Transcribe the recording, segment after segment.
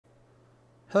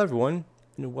Hello everyone,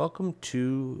 and welcome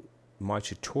to my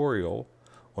tutorial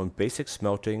on basic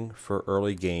smelting for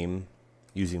early game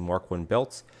using Mark 1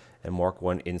 belts and Mark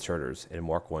 1 inserters and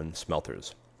Mark 1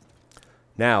 smelters.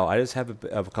 Now, I just have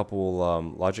a couple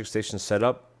logic stations set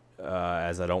up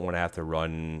as I don't want to have to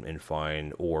run and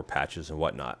find ore patches and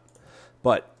whatnot.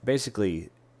 But basically,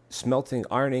 smelting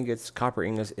iron ingots, copper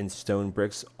ingots, and stone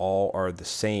bricks all are the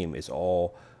same. It's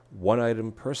all one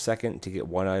item per second to get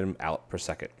one item out per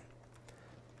second.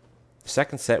 The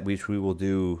second set, which we will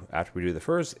do after we do the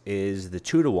first, is the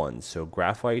 2-to-1. So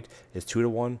graphite is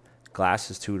 2-to-1,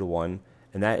 glass is 2-to-1,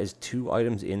 and that is 2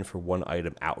 items in for 1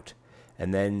 item out.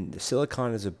 And then the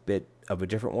silicon is a bit of a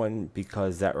different one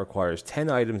because that requires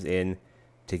 10 items in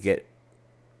to get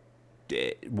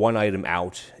 1 item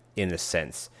out in a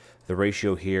sense. The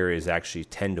ratio here is actually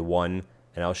 10-to-1,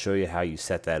 and I'll show you how you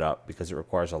set that up because it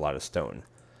requires a lot of stone.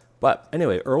 But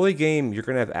anyway, early game, you're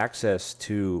going to have access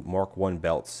to Mark 1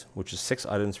 belts, which is 6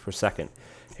 items per second.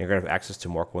 And you're going to have access to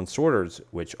Mark 1 sorters,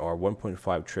 which are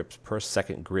 1.5 trips per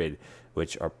second grid,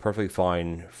 which are perfectly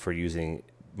fine for using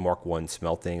Mark 1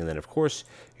 smelting. And then, of course,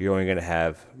 you're only going to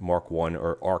have Mark 1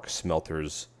 or arc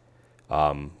smelters,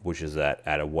 which is at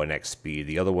a 1x speed.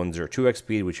 The other ones are 2x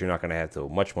speed, which you're not going to have till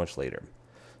much, much later.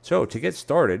 So to get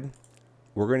started,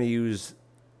 we're going to use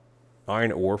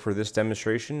iron ore for this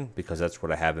demonstration because that's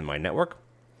what I have in my network.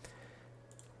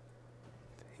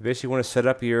 You basically want to set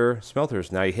up your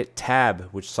smelters. Now you hit tab,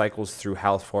 which cycles through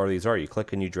how far these are. You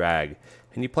click and you drag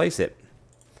and you place it,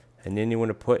 and then you want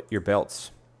to put your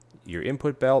belts, your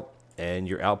input belt and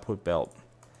your output belt,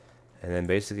 and then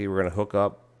basically we're going to hook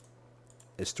up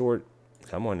a storage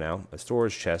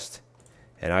chest,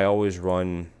 and I always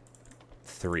run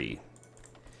 3,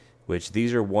 which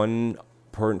these are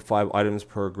 1.5 items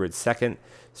per grid second,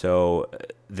 so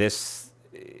this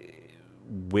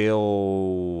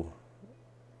will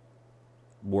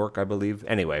work, I believe.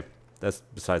 Anyway, that's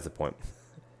besides the point.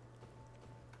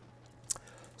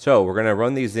 So we're going to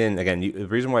run these in. Again, the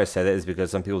reason why I said that is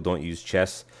because some people don't use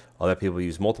chests. Other people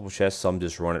use multiple chests. Some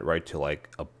just run it right to like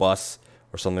a bus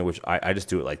or something, which I just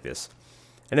do it like this.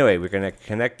 Anyway, we're going to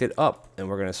connect it up, and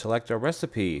we're going to select our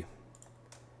recipe,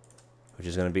 which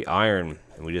is going to be iron,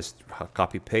 and we just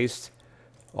copy paste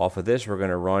off of this. We're going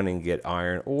to run and get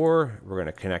iron ore. We're going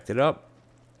to connect it up,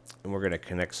 and we're going to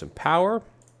connect some power,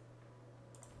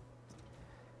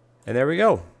 and there we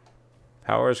go.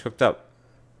 Power is hooked up.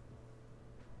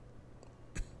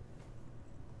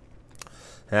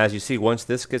 And as you see, once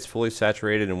this gets fully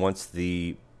saturated and once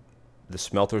the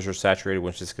smelters are saturated,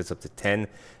 once this gets up to 10,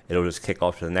 it'll just kick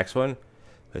off to the next one.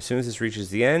 As soon as this reaches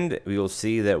the end, we will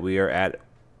see that we are at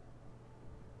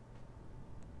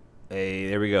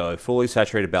there we go, a fully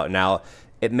saturated belt. Now,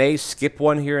 it may skip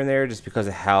one here and there just because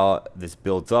of how this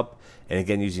builds up. And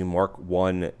again, using Mark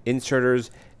 1 inserters,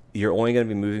 you're only going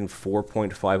to be moving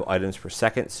 4.5 items per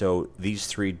second. So these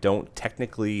 3 don't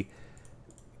technically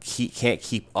can't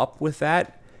keep up with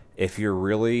that. If you're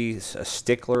really a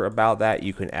stickler about that,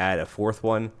 you can add a 4th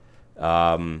one,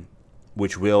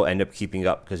 which will end up keeping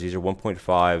up because these are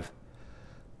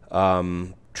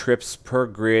 1.5 trips per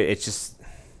grid. It's just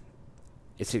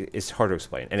it's hard to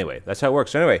explain. Anyway, that's how it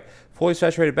works. So anyway, fully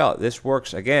saturated belt. This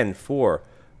works again for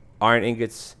iron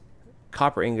ingots,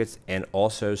 copper ingots, and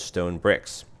also stone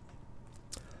bricks.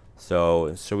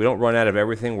 So we don't run out of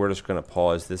everything. We're just going to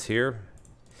pause this here.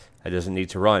 It doesn't need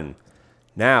to run.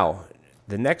 Now,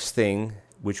 the next thing,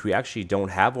 which we actually don't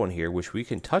have on here, which we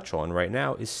can touch on right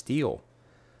now, is steel.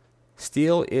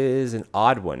 Steel is an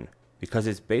odd one because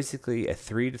it's basically a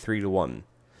 3-to-3-to-1.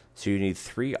 So you need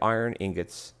 3 iron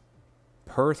ingots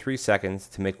per 3 seconds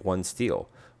to make 1 steel.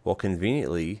 Well,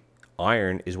 conveniently,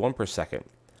 iron is 1 per second.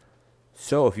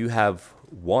 So if you have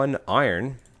 1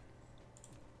 iron,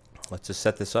 let's just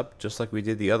set this up just like we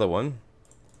did the other one.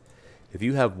 If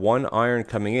you have 1 iron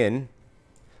coming in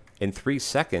 3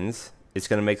 seconds, it's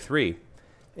going to make 3.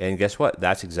 And guess what?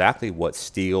 That's exactly what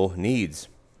steel needs.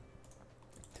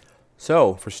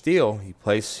 So for steel, you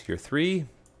place your 3,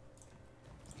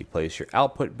 you place your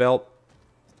output belt.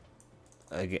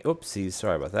 Again, oopsies,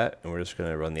 sorry about that. And we're just going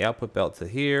to run the output belt to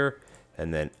here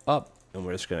and then up. And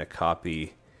we're just going to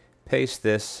copy, paste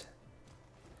this.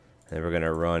 And we're going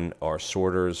to run our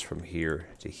sorters from here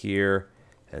to here.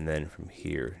 And then from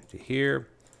here to here.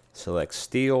 Select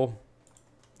steel.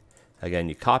 Again,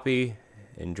 you copy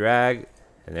and drag.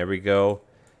 And there we go.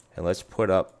 And let's put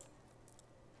up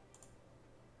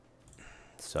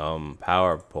some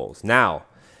power poles. Now,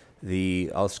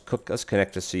 let's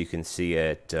connect this so you can see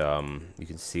it. You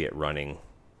can see it running.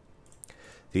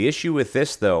 The issue with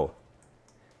this, though,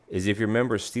 is if you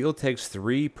remember, steel takes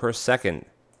 3 per second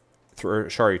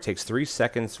sorry, it takes 3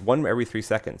 seconds, one every 3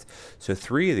 seconds. So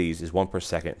 3 of these is 1 per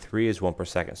second, 3 is 1 per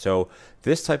second. So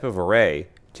this type of array,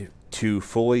 to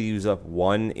fully use up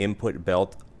one input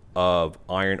belt of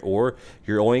iron ore,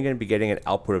 you're only going to be getting an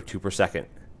output of 2 per second.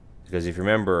 Because if you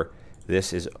remember,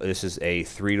 this is a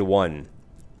 3 to 1.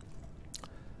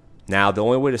 Now the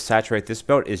only way to saturate this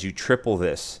belt is you triple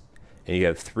this, and you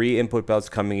have 3 input belts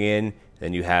coming in,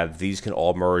 then you have these can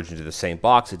all merge into the same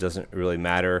box. It doesn't really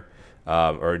matter,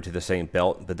 or into the same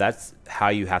belt, but that's how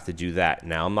you have to do that.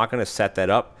 Now I'm not going to set that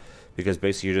up because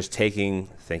basically you're just taking,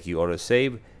 thank you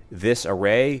autosave, this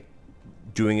array,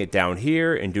 doing it down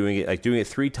here and doing it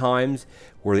 3 times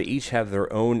where they each have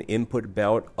their own input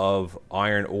belt of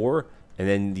iron ore, and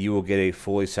then you will get a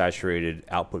fully saturated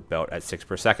output belt at 6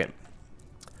 per second.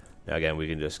 Now again, we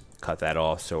can just cut that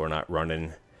off so we're not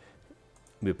running.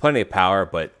 We have plenty of power,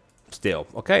 but still.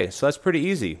 Okay, so that's pretty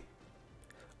easy.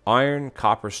 Iron,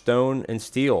 copper, stone, and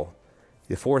steel.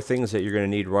 The 4 things that you're going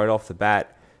to need right off the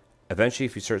bat. Eventually,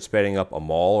 if you start setting up a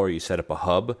mall or you set up a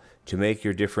hub to make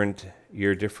your different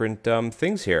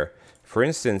things here. For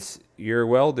instance,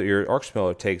 your arc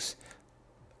smelter takes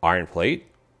iron plate,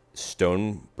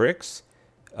 stone bricks,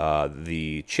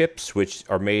 the chips, which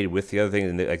are made with the other thing,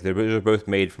 and they're both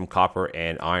made from copper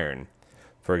and iron,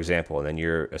 for example. And then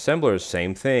your assemblers,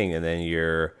 same thing, and then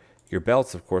your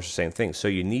belts, of course, the same thing. So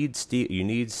you need steel. You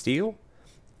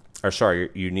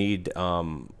need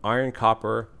iron,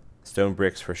 copper, stone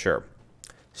bricks for sure.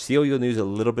 Steel you'll use a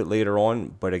little bit later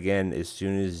on, but again, as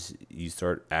soon as you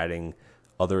start adding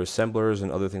other assemblers and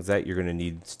other things like that, you're going to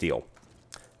need steel.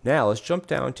 Now let's jump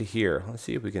down to here. Let's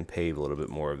see if we can pave a little bit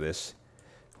more of this.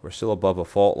 We're still above a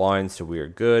fault line, so we are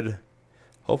good.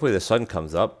 Hopefully the sun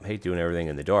comes up. I hate doing everything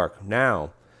in the dark.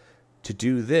 Now, to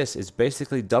do this, it's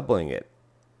basically doubling it.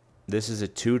 This is a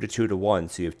 2 to 2 to 1,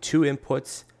 so you have 2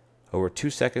 inputs over 2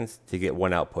 seconds to get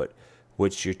 1 output,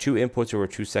 which your 2 inputs over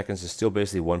 2 seconds is still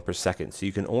basically 1 per second. So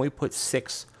you can only put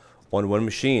 6 on one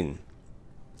machine.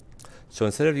 So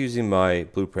instead of using my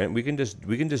blueprint, we can just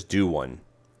do one.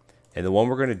 And the one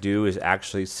we're going to do is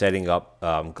actually setting up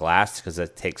glass, because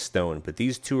that takes stone. But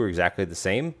these 2 are exactly the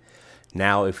same.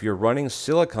 Now, if you're running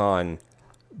silicon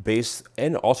base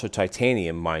and also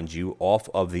titanium, mind you, off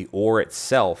of the ore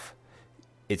itself,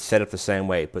 it's set up the same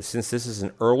way. But since this is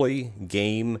an early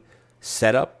game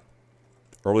setup,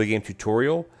 early game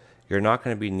tutorial, you're not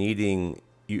going to be needing,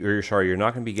 you're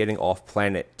not going to be getting off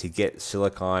planet to get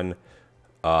silicon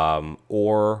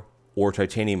or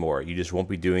titanium ore. You just won't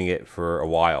be doing it for a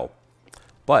while.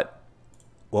 But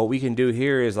what we can do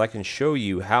here is I can show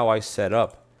you how I set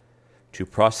up to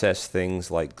process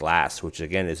things like glass, which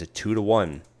again is a 2 to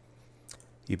 1.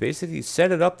 You basically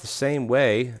set it up the same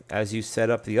way as you set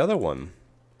up the other one,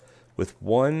 with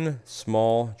one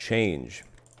small change.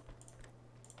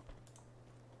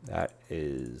 That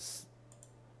is,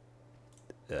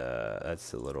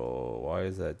 that's a little, why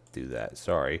does that do that?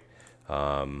 Sorry.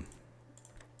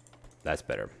 That's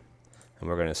better. And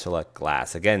we're going to select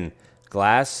glass. Again,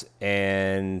 glass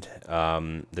and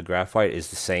the graphite is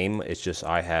the same. It's just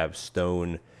I have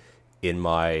stone in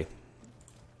my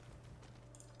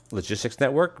logistics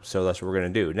network, so that's what we're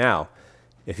going to do. Now,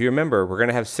 if you remember, we're going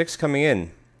to have 6 coming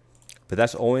in, but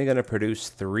that's only going to produce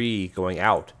 3 going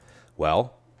out.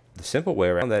 Well, the simple way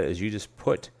around that is you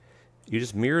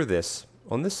just mirror this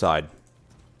on this side.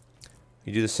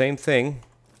 You do the same thing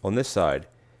on this side.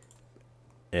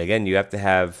 And again, you have to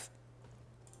have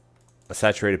a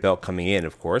saturated belt coming in,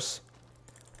 of course.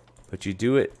 But you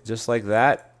do it just like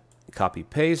that. Copy,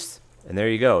 paste, and there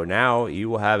you go. Now you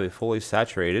will have a fully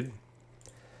saturated.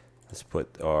 Let's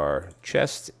put our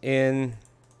chest in.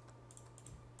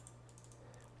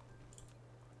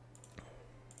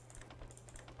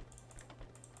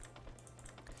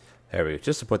 There we go,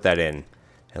 just to put that in.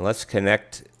 And let's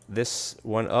connect this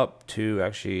one up to,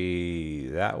 actually,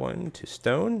 that one to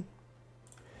stone.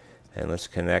 And let's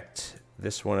connect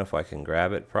this one, if I can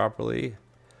grab it properly,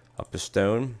 up to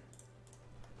stone.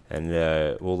 And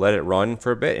we'll let it run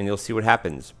for a bit, and you'll see what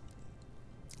happens.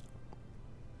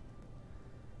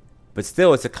 But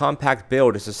still, it's a compact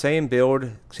build. It's the same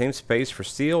build, same space for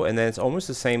steel, and then it's almost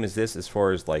the same as this as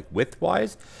far as like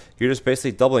width-wise. You're just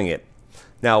basically doubling it.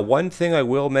 Now, one thing I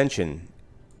will mention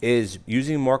is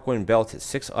using Mark I belts at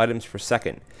 6 items per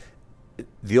second.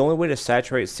 The only way to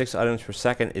saturate 6 items per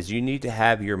second is you need to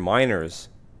have your miners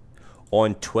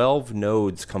on 12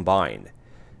 nodes combined.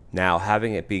 Now,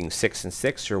 having it being 6 and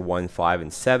 6 or 1, 5,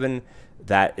 and 7,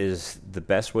 that is the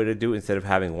best way to do it instead of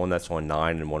having one that's on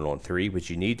 9 and one on 3. But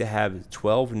you need to have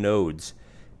 12 nodes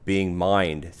being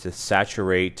mined to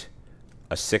saturate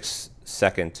a 6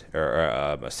 second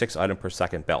or a 6 item per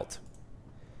second belt.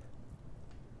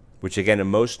 which again in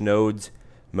most nodes,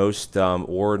 most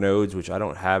ore nodes, which I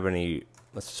don't have any.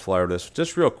 Let's just fly over this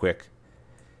just real quick.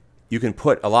 You can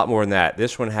put a lot more than that.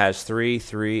 This one has 3,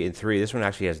 3, and 3. This one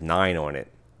actually has 9 on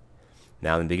it.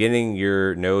 Now in the beginning,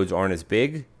 your nodes aren't as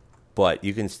big, but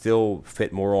you can still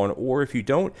fit more on. Or if you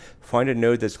don't, find a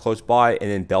node that's close by and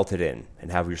then belt it in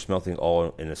and have your smelting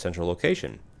all in a central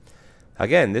location.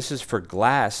 Again, this is for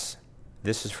glass.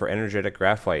 This is for energetic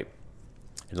graphite.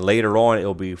 And later on,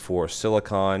 it'll be for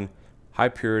silicon, high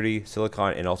purity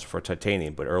silicon, and also for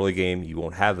titanium. But early game, you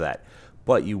won't have that.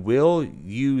 But you will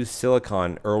use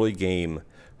silicon early game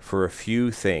for a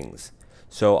few things.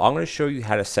 So I'm going to show you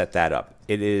how to set that up.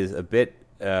 It is a bit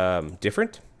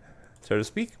different, so to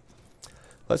speak.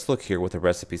 Let's look here what the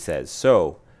recipe says.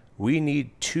 So we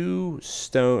need 2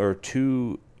 stone or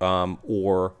 2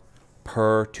 ore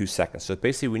per 2 seconds. So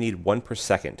basically we need 1 per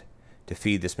second to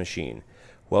feed this machine.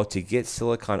 Well, to get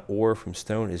silicon ore from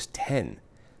stone is 10.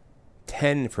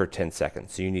 10 for 10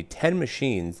 seconds. So you need 10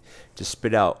 machines to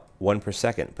spit out 1 per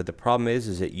second. But the problem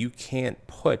is that you can't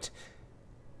put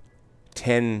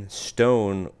 10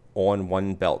 stone on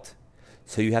one belt.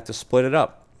 So you have to split it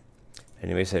up. And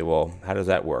you may say, well, how does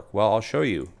that work? Well, I'll show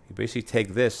you. You basically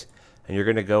take this and you're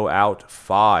going to go out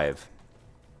 5.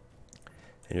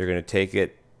 And you're going to take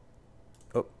it,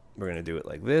 oh, we're going to do it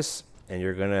like this. And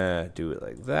you're going to do it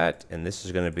like that. And this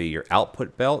is going to be your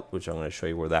output belt, which I'm going to show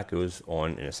you where that goes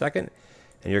on in a second.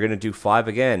 And you're going to do 5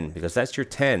 again, because that's your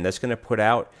 10. That's going to put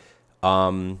out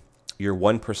your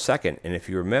 1 per second. And if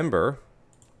you remember,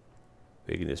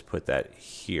 we can just put that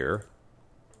here.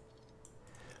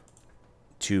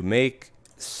 To make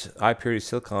high purity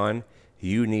silicon,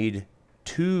 you need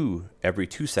 2 every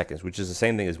 2 seconds, which is the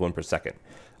same thing as 1 per second.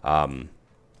 You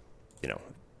know,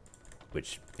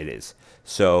 which it is.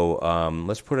 So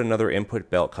let's put another input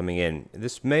belt coming in.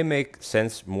 This may make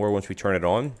sense more once we turn it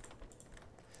on.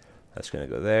 That's going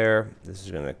to go there. This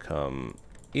is going to come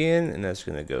in, and that's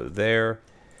going to go there.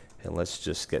 And let's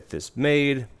just get this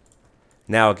made.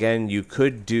 Now, again, you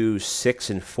could do 6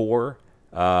 and 4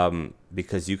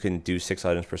 because you can do 6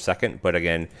 items per second. But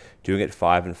again, doing it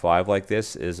 5 and 5 like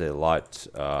this is a lot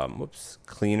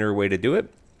cleaner way to do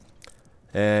it.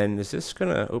 And is this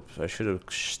going to, oops, I should have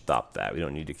stopped that. We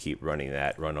don't need to keep running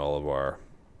that, run all of our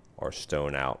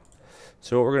stone out.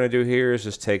 So what we're going to do here is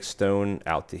just take stone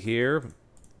out to here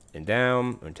and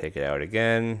down and take it out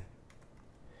again.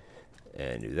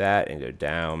 And do that and go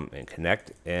down and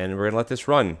connect. And we're going to let this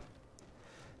run.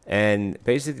 And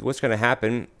basically what's going to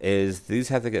happen is these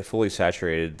have to get fully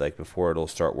saturated like before it'll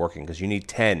start working, because you need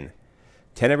 10.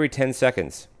 10 every 10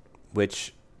 seconds,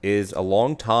 which is a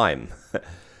long time.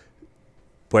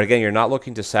 But again, you're not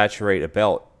looking to saturate a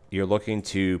belt. You're looking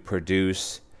to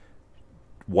produce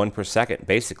 1 per second,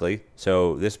 basically.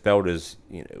 So this belt is,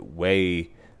 you know, way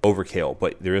overkill,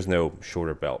 but there is no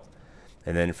shorter belt.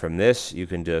 And then from this, you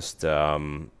can just,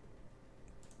 well,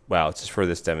 it's just for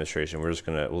this demonstration. We'll just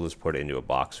put it into a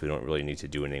box. We don't really need to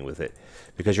do anything with it,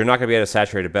 because you're not going to be able to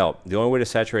saturate a belt. The only way to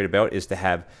saturate a belt is to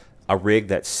have a rig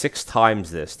that's 6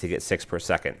 times this to get 6 per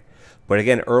second. But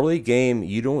again, early game,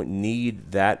 you don't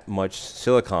need that much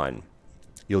silicon.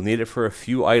 You'll need it for a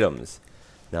few items.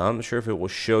 Now, I'm not sure if it will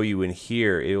show you in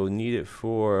here. It will need it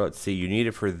for, let's see, you need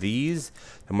it for these,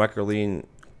 the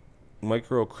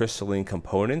microcrystalline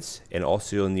components, and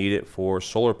also you'll need it for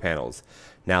solar panels.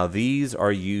 Now, these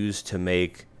are used to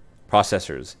make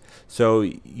processors. So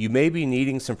you may be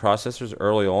needing some processors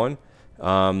early on.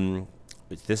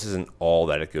 This isn't all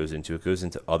that it goes into. It goes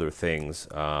into other things.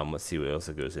 Let's see what else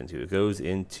it goes into. It goes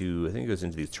into, I think it goes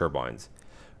into these turbines.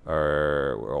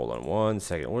 Or, hold on one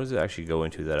second. What does it actually go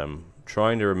into that I'm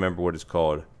trying to remember what it's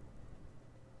called?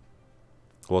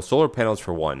 Well, solar panels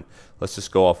for one. Let's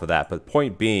just go off of that. But the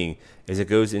point being is it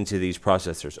goes into these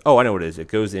processors. Oh, I know what it is. It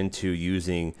goes into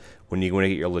using when you want to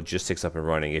get your logistics up and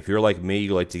running. If you're like me,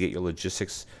 you like to get your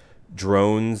logistics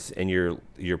drones and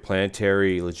your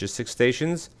planetary logistics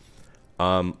stations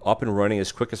up and running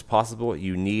as quick as possible.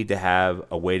 You need to have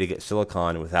a way to get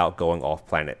silicon without going off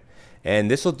planet. And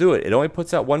this will do it. It only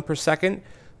puts out 1 per second.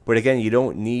 But again, you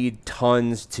don't need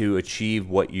tons to achieve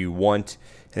what you want.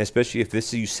 And especially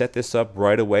if you set this up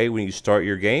right away when you start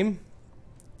your game,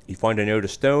 you find a node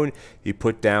of stone, you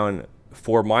put down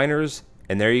 4 miners,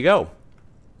 and there you go.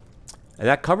 And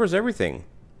that covers everything.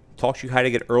 Talks you how to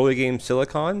get early game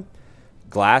silicon,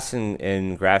 glass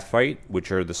and graphite,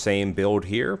 which are the same build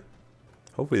here.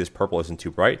 Hopefully this purple isn't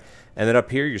too bright. And then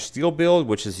up here, your steel build,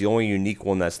 which is the only unique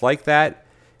one that's like that.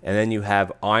 And then you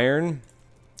have iron,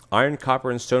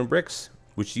 copper, and stone bricks,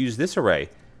 which use this array.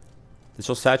 This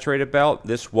will saturate a belt.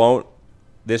 This won't.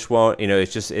 You know,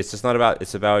 it's just not about.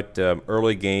 It's about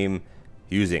early game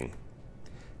using.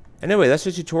 Anyway, that's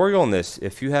the tutorial on this.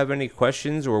 If you have any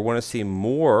questions or want to see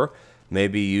more,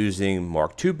 maybe using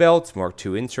Mark II belts, Mark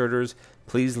II inserters,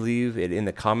 please leave it in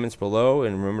the comments below,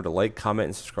 and remember to like, comment,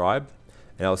 and subscribe.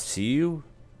 And I'll see you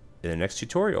in the next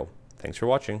tutorial. Thanks for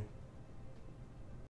watching.